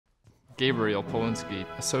Gabe Polinski,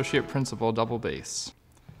 Associate Principal, Double Bass.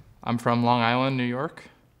 I'm from Long Island, New York.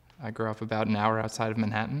 I grew up about an hour outside of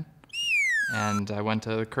Manhattan, and I went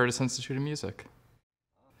to the Curtis Institute of Music.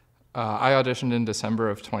 I auditioned in December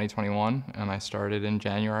of 2021, and I started in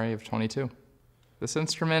January of 22. This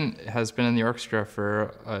instrument has been in the orchestra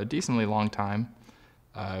for a decently long time.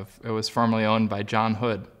 It was formerly owned by John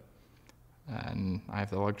Hood, and I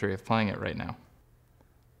have the luxury of playing it right now.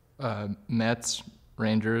 Mets,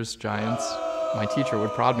 Rangers, Giants. My teacher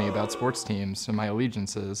would prod me about sports teams and my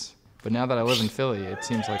allegiances, but now that I live in Philly, it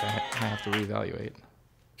seems like I have to reevaluate.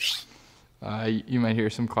 You might hear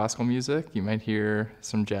some classical music, you might hear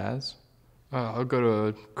some jazz. I'll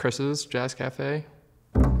go to Chris's Jazz Cafe.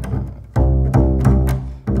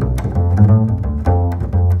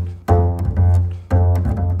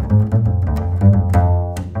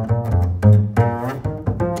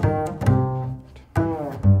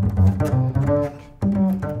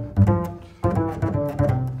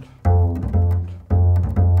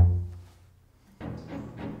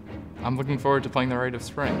 I'm looking forward to playing The Rite of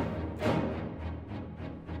Spring.